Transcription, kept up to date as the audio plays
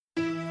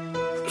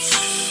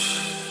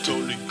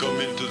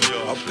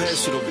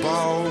passed you the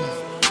ball,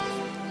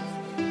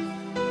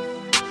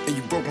 and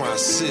you broke my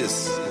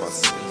assist.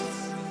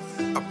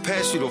 I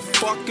passed you the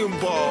fucking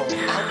ball,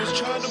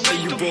 and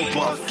you broke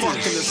my fucking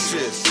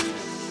assist.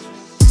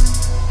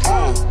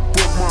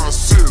 Broke my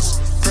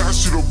assist.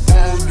 Pass you the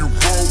ball and you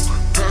broke.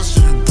 Pass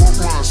you broke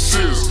my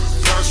assist.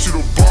 Pass you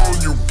the ball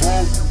and you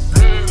broke.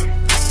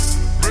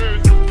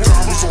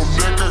 Diamonds on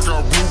neck, I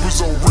got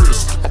rubies on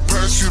wrist. I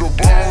pass you the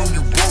ball and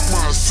you broke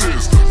my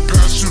assist.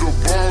 Pass you the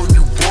ball and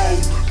you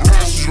broke.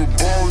 Pass you the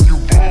ball and you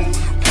broke.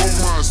 Broke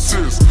my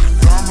assist.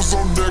 Diamonds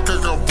on neck, I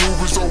got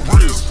rubies on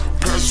wrist.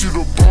 Pass you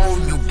the ball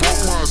and you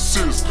broke my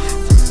assist.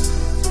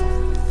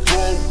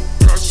 Broke.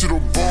 Pass you the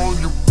ball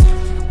and you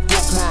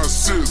broke my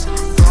assist.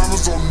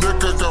 Diamonds on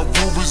neck, I got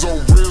rubies on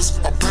wrist.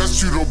 I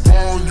pass you the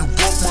ball and you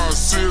broke my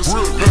assist.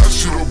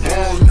 Pass you the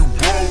ball and you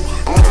broke.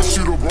 Pass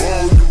you the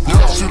ball and you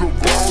pass you the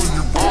ball and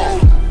you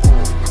broke.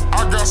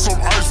 I got some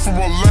ice from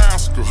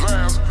Alaska.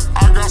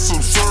 I got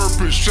some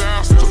syrup in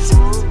Shasta.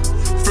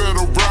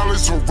 Federal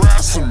rallies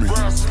harassing me.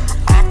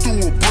 I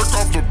threw a brick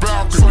off the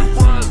balcony.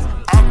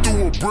 I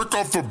threw a brick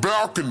off the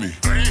balcony.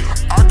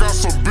 I got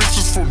some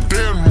bitches from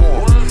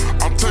Denmark.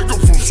 I take them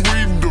from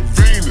Sweden to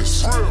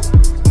Venus.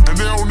 And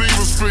they don't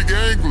even speak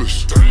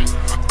English.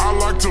 I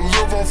like to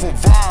live off a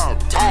vibe.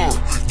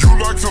 You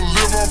like to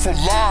live off of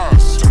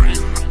lies.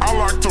 I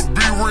like to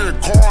be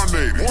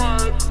reincarnated.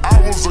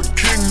 I was a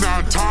king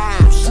 9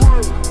 times.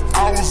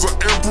 I was the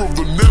emperor of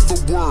the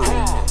netherworld.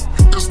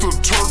 It's the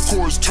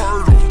turquoise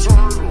turtle.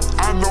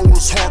 I know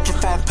it's hard to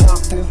find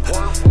purple.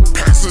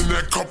 Passing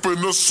that cup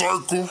in a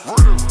circle.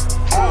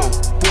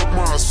 Broke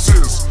my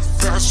assist.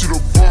 Pass you the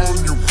ball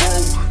and you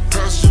broke.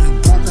 Pass you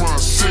broke my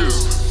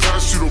assist.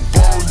 Pass you the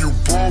ball and you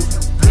broke.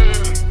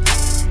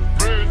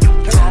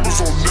 Diamonds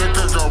on neck, I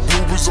got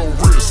rubies on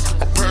wrist.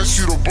 I pass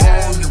you the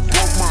ball and you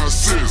broke my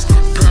assist.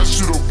 Pass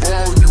you the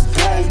ball and you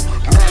broke.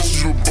 Pass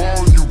you the ball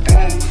and you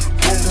broke.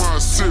 Broke my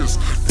assist.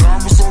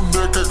 Diamonds on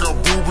neck, I got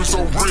rubies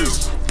on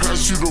wrist.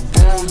 Pass you the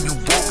ball and you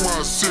broke my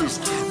assist.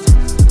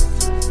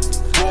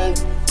 Broke.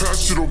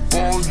 Pass you the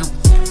ball and you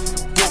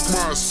broke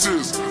my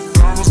assist.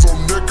 Diamonds on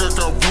neck, I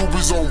got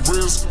rubies on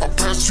wrist. I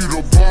pass you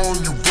the ball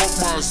and you broke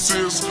my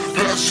assist.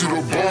 Pass you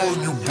the ball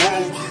and you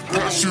broke.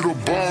 Pass you the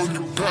ball and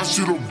you pass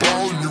you the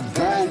ball and you broke.